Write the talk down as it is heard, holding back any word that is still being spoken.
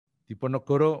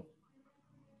Diponegoro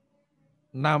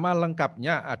nama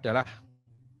lengkapnya adalah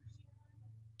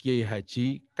Kiai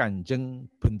Haji Kanjeng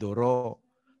Bendoro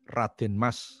Raden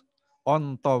Mas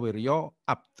Ontowiryo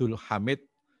Abdul Hamid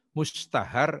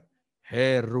Mustahar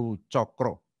Heru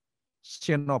Cokro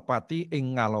Senopati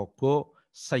ing Ngalogo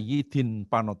Sayyidin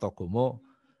Panatagomo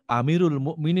Amirul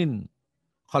Mukminin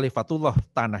Khalifatullah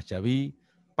Tanah Jawi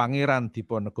Pangeran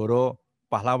Diponegoro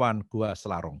Pahlawan Gua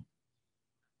Selarong.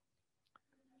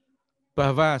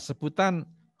 Bahwa sebutan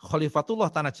Khalifatullah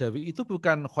Tanah Jawi itu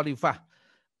bukan khalifah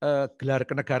gelar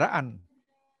kenegaraan.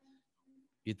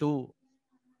 Itu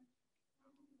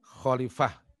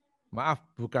khalifah, maaf,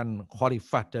 bukan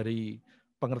khalifah dari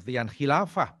pengertian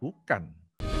khilafah, bukan.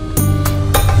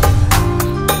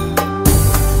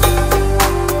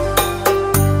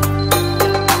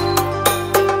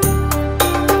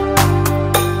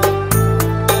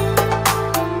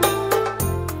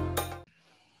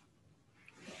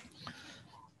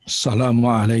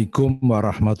 Assalamualaikum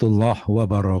warahmatullahi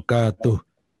wabarakatuh.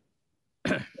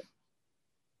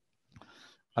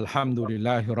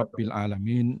 Alhamdulillahirabbil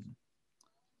alamin.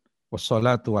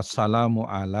 Wassalatu wassalamu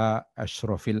ala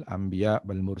asyrafil anbiya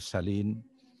wal mursalin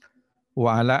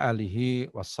wa ala alihi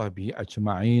washabihi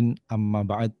ajma'in, amma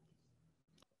ba'd.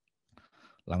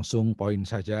 Langsung poin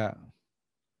saja.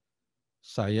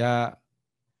 Saya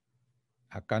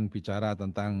akan bicara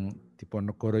tentang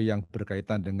Diponegoro yang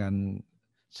berkaitan dengan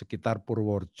sekitar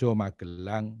Purworejo,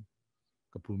 Magelang,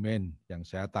 Kebumen yang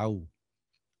saya tahu.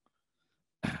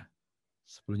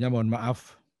 Sebelumnya mohon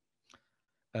maaf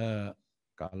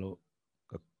kalau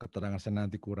keterangan saya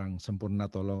nanti kurang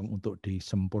sempurna, tolong untuk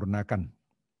disempurnakan.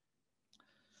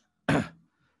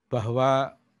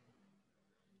 Bahwa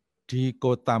di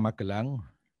Kota Magelang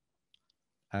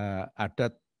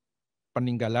ada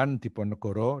peninggalan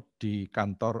Diponegoro di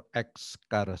kantor ex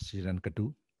Karesidenan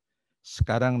Kedu.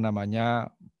 Sekarang namanya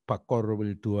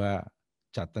Bakorwil 2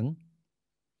 Jateng,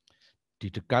 di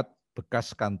dekat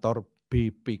bekas kantor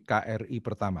BPKRI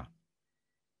pertama.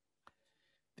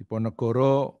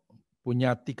 Diponegoro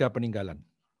punya 3 peninggalan.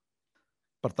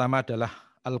 Pertama adalah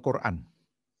Al-Quran.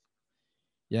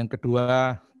 Yang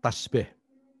kedua tasbih.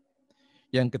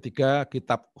 Yang ketiga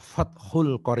kitab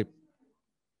Fathul Qorib.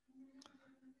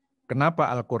 Kenapa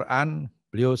Al-Quran?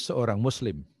 Beliau seorang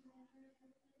Muslim.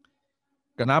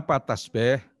 Kenapa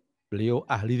tasbih? Beliau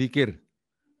ahli zikir,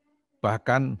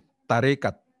 bahkan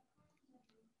tarekat.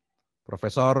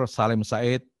 Profesor Salim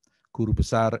Said, guru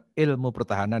besar ilmu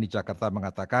pertahanan di Jakarta,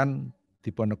 mengatakan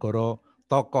Diponegoro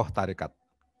tokoh tarekat.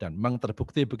 Dan memang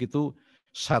terbukti begitu,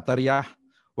 Satariyah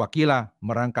Wakila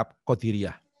merangkap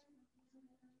Qadiriyah.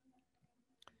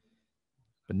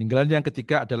 Peninggalan yang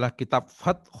ketiga adalah kitab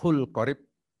Fathul Qorib,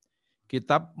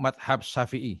 kitab Madhab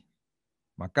Syafi'i.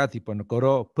 Maka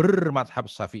Diponegoro bermadhab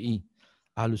Syafi'i,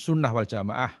 Ahlus Sunnah wal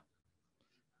Jamaah.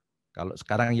 Kalau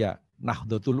sekarang ya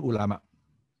Nahdlatul Ulama.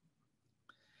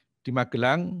 Di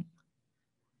Magelang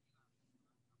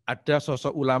ada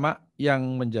sosok ulama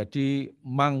yang menjadi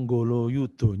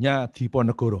Manggoloyudonya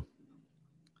Diponegoro,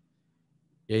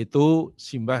 yaitu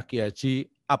Simbah Kiai Haji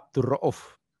Abdur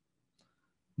Rauf.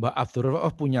 Mbah Abdur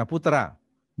Rauf punya putra,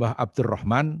 Mbah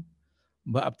Abdurrahman.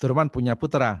 Mbah Abdurrahman punya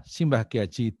putra, Simbah Kiai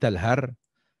Haji Dalhar.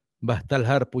 Mbah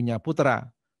Dalhar punya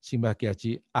putra, Simbah Kiai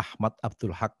Haji Ahmad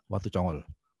Abdul Haq Watu Congol.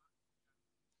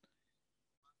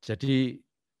 Jadi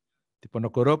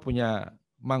Diponegoro punya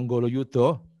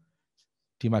Manggoloyudo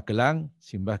di Magelang,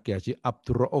 Simbah Kiai Haji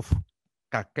Abdur Rauf,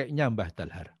 kakeknya Mbah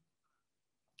Dalhar.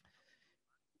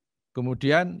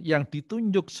 Kemudian yang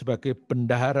ditunjuk sebagai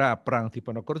bendahara perang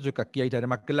Diponegoro juga Kiai dari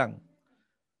Magelang.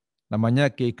 Namanya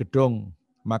Kiai Gedong,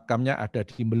 makamnya ada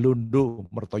di Melundo,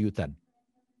 Mertoyudan.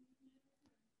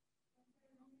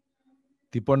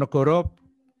 Diponegoro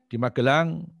di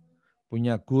Magelang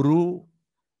punya guru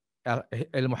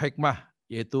ilmu hikmah,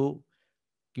 yaitu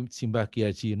Simbah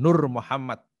Kiai Haji Nur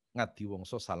Muhammad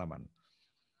Ngadiwongso Salaman.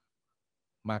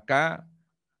 Maka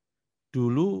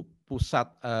dulu pusat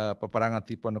peperangan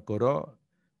Diponegoro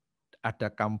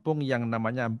ada kampung yang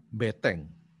namanya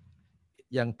Beteng,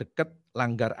 yang dekat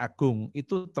Langgar Agung,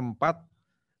 itu tempat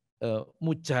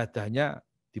mujahadahnya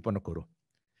Diponegoro.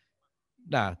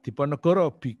 Nah,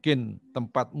 Diponegoro bikin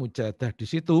tempat mujahadah di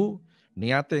situ,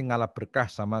 niatnya ngalap berkah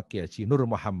sama Kiai Haji Nur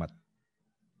Muhammad.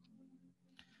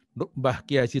 Mbah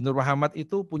Kiai Haji Nur Muhammad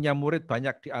itu punya murid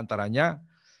banyak, diantaranya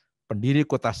pendiri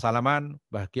Kota Salaman,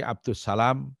 Mbah Kiai Abdus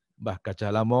Salam, Mbah Gajah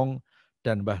Lamong,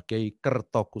 dan Mbah Kiai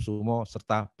Kertokusumo,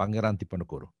 serta Pangeran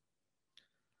Diponegoro.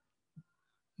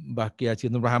 Mbah Kiai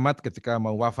Haji Nur Muhammad ketika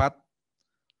mau wafat,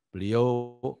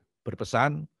 beliau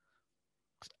berpesan,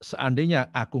 seandainya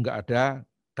aku nggak ada,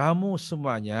 kamu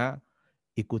semuanya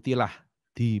ikutilah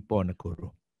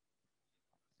Diponegoro.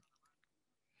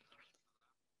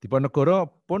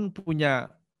 Diponegoro pun punya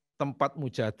tempat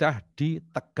mujahadah di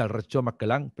Tegalrejo,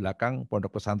 Magelang, belakang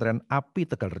Pondok Pesantren Api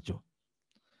Tegalrejo.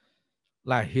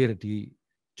 Lahir di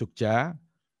Jogja,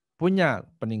 punya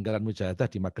peninggalan mujahadah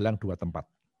di Magelang 2 tempat.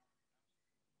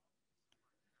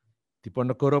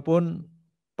 Diponegoro pun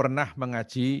pernah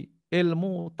mengaji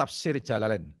ilmu tafsir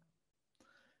Jalalain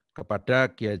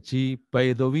kepada Kiai Haji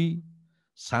Baidowi,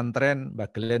 Santren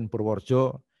Bagelen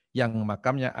Purworejo, yang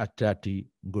makamnya ada di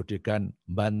Nggodegan,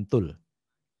 Bantul.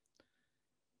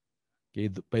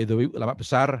 Kiai Baidowi ulama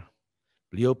besar,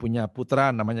 beliau punya putra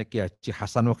namanya Kiai Haji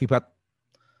Hasan Mukhibat.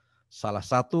 Salah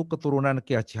satu keturunan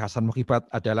Kiai Haji Hasan Mukhibat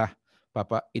adalah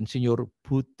Bapak Insinyur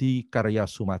Budi Karya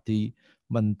Sumadi,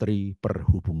 Menteri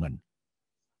Perhubungan.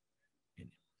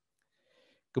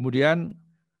 Kemudian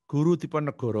guru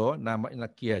Diponegoro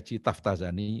namanya Kiai Haji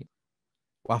Taftazani,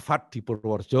 wafat di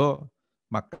Purworejo,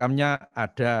 makamnya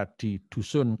ada di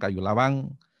Dusun Kayu Lawang,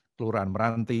 Kelurahan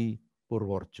Meranti,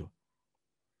 Purworejo.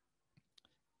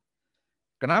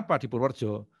 Kenapa di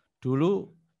Purworejo?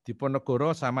 Dulu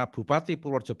Diponegoro sama Bupati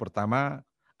Purworejo pertama,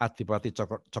 Adipati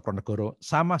Cokronegoro,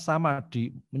 sama-sama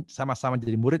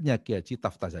jadi muridnya Kiai Haji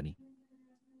Taftazani.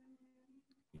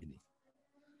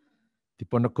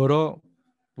 Diponegoro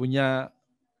punya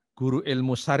guru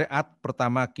ilmu syariat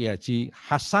pertama Kiai Haji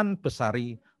Hasan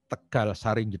Besari, Tegal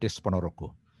Sari Jedes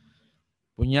Ponorogo.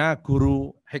 Punya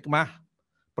guru hikmah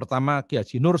pertama Kiai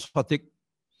Haji Nur Sodik,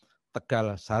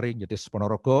 Tegal Sari Jedes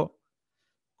Ponorogo.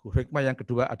 Guru hikmah yang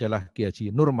kedua adalah Kiai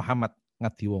Haji Nur Muhammad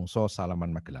Ngadiwongso,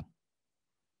 Salaman Magelang.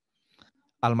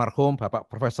 Almarhum Bapak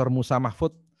Profesor Musa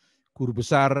Mahfud, guru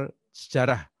besar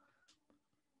sejarah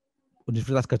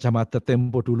Universitas Gadjah Mada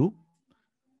tempo dulu.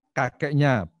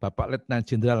 Kakeknya Bapak Letnan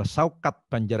Jenderal Saukat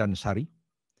Banjaran Sari,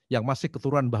 yang masih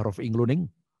keturunan Mbah Rofi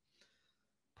Ingluning.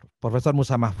 Profesor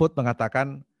Musa Mahfud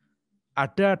mengatakan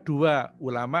ada 2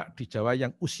 ulama di Jawa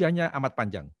yang usianya amat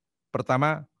panjang.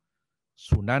 Pertama,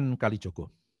 Sunan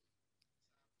Kalijogo.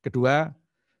 Kedua,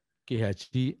 Kiai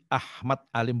Haji Ahmad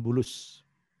Alim Bulus.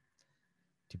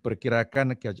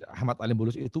 Diperkirakan Kiai Haji Ahmad Alim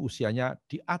Bulus itu usianya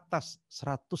di atas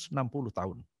 160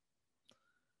 tahun.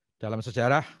 Dalam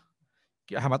sejarah,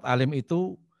 Kiai Ahmad Alim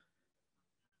itu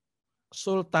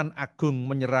Sultan Agung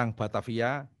menyerang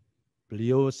Batavia,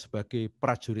 beliau sebagai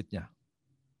prajuritnya.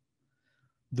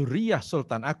 Dzurriyyah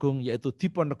Sultan Agung yaitu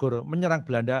Diponegoro menyerang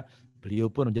Belanda, beliau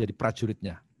pun menjadi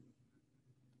prajuritnya.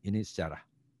 Ini sejarah.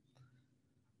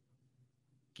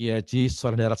 Kiai Haji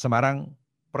Soleh Darat Semarang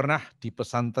pernah di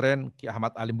pesantren Kiai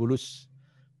Ahmad Alim Bulus,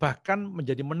 bahkan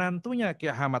menjadi menantunya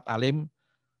Kiai Ahmad Alim,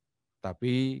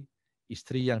 tapi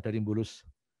istri yang dari Bulus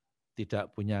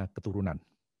tidak punya keturunan.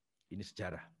 Ini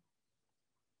sejarah.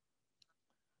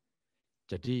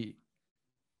 Jadi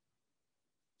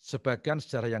sebagian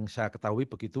sejarah yang saya ketahui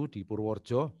begitu di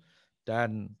Purworejo,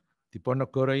 dan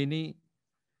Diponegoro ini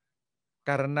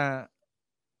karena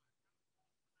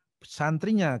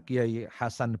santrinya Kiai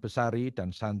Hasan Besari dan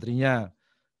santrinya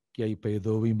Kiai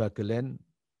Baidowi Bagelen,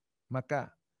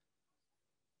 maka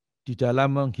di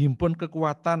dalam menghimpun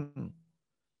kekuatan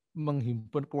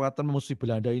musuh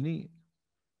Belanda ini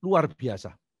luar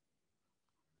biasa.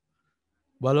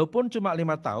 Walaupun cuma 5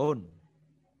 tahun,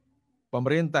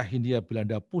 pemerintah Hindia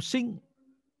Belanda pusing,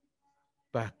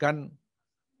 bahkan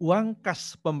uang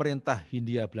kas pemerintah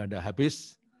Hindia Belanda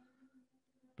habis.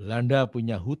 Belanda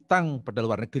punya hutang pada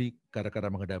luar negeri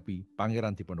gara-gara menghadapi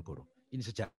Pangeran Diponegoro. Ini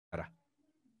sejarah.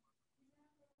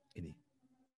 Ini.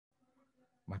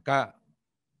 Maka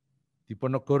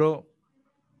Diponegoro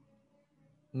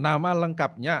nama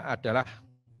lengkapnya adalah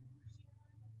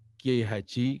Kiai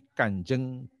Haji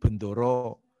Kanjeng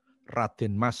Bendoro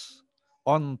Raden Mas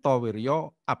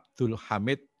Ontowiryo Abdul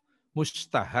Hamid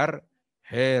Mustahar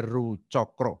Heru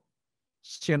Cokro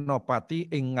Senopati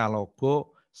ing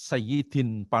Ngalogo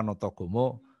Sayyidin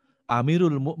Panotogomo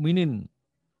Amirul Mukminin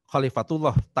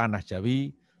Khalifatullah Tanah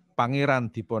Jawi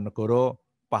Pangeran Diponegoro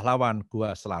Pahlawan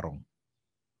Gua Selarong.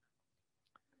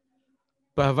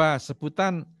 Bahwa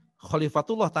sebutan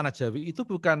Khalifatullah Tanah Jawi itu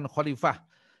bukan khalifah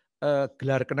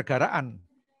gelar kenegaraan.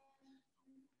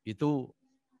 Itu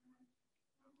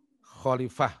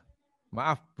khalifah,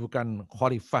 bukan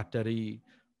khalifah dari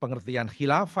pengertian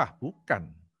khilafah,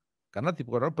 bukan. Karena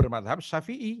Diponegoro bermadhab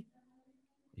Syafi'i.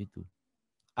 Itu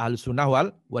Ahlus Sunnah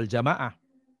wal Jamaah.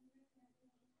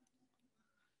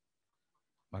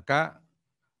 Maka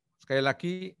sekali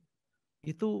lagi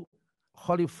itu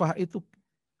khalifah itu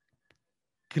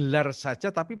gelar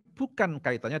saja tapi bukan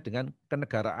kaitannya dengan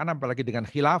kenegaraan apalagi dengan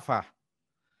khilafah.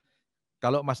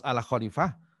 Kalau masalah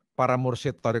khalifah, para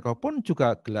mursyid thariqah pun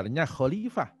juga gelarnya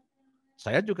khalifah.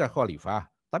 Saya juga khalifah,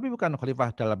 Tapi bukan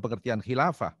khalifah dalam pengertian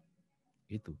khilafah.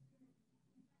 Itu.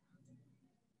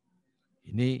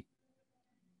 Ini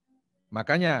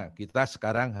makanya kita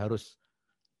sekarang harus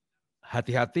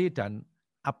hati-hati dan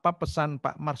apa pesan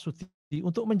Pak Marsudi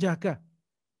untuk menjaga.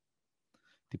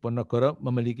 Diponegoro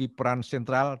memiliki peran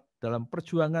sentral dalam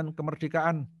perjuangan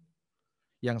kemerdekaan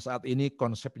yang saat ini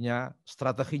konsepnya,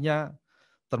 strateginya,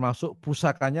 termasuk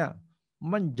pusakanya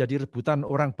menjadi rebutan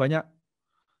orang banyak,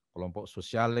 kelompok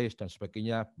sosialis dan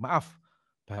sebagainya. Maaf,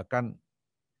 bahkan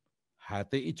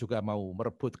HTI juga mau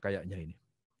merebut kayaknya ini.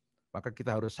 Maka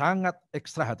kita harus sangat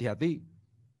ekstra hati-hati.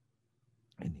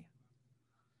 Ini.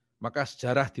 Maka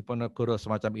sejarah Diponegoro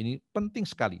semacam ini penting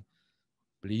sekali.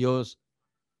 Beliau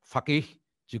faqih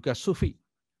juga sufi.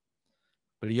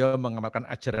 Beliau mengamalkan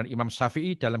ajaran Imam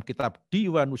Syafi'i dalam kitab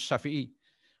Diwanus Syafi'i.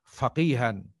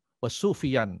 Faqihan wa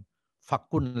sufiyan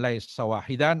fakun laisa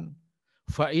wahidan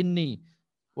fa inni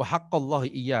wa haqqallahi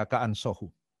iyyaka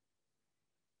ansahu.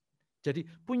 Jadi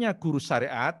punya guru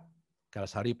syariat,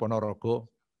 Galsari Ponorogo,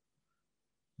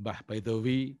 Mbah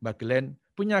Baidowi, Mbah Glen,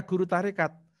 punya guru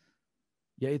tarekat,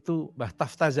 yaitu Mbah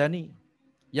Taftazani,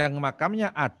 yang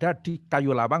makamnya ada di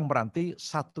Kayu Lawang Meranti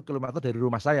 1 kilometer dari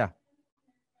rumah saya.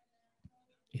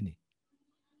 Ini.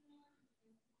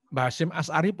 Mbah Hasyim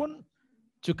Asy'ari pun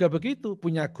juga begitu,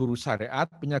 punya guru syariat,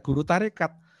 punya guru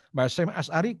tarekat. Mbah Hasyim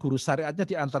Asy'ari guru syariatnya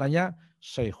diantaranya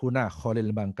Syekhuna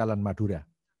Khalil Bangkalan Madura.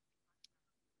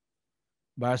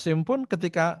 Mbah Hasyim pun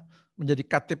ketika menjadi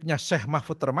katibnya Syekh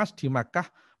Mahfud Termas di Makkah,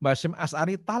 Mbah Hasyim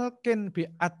Asy'ari talqin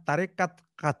bi'at tarekat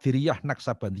Qadiriyah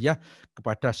Naksabandiyah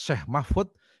kepada Syekh Mahfud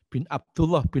bin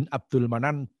Abdullah bin Abdul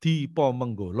Manan di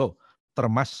Pomenggolo,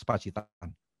 Termas Pacitan.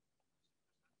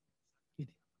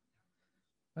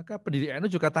 Maka pendiri NU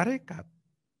juga tarekat.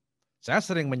 Saya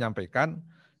sering menyampaikan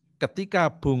ketika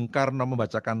Bung Karno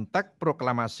membacakan teks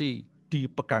proklamasi di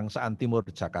Pegangsaan Timur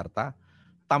Jakarta,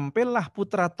 tampillah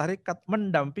putra tarekat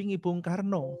mendampingi Bung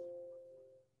Karno.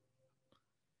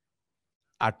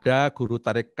 Ada guru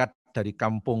tarekat dari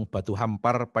kampung Batu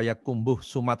Hampar, Payakumbuh,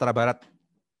 Sumatera Barat,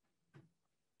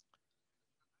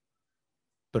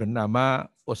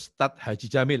 bernama Ustadz Haji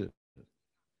Jamil.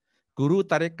 Guru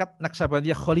tarekat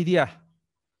Naksabandiyah Khalidiyah.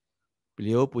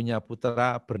 Beliau punya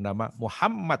putra bernama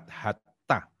Muhammad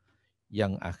Hatta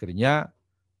yang akhirnya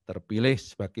terpilih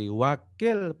sebagai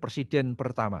wakil presiden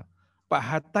pertama. Pak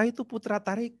Hatta itu putra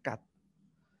tarekat.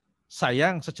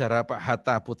 Sayang sejarah Pak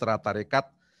Hatta putra tarekat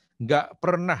nggak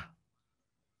pernah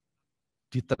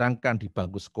diterangkan di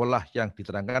bangku sekolah, yang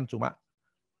diterangkan cuma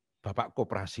Bapak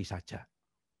Koperasi saja.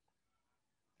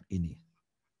 Ini.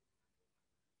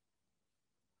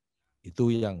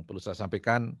 Itu yang perlu saya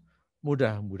sampaikan.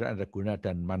 Mudah-mudahan ada guna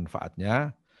dan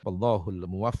manfaatnya. Wallahul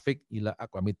muwaffiq ila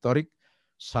aqwamit thoriq.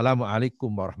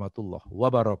 Assalamualaikum warahmatullahi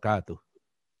wabarakatuh.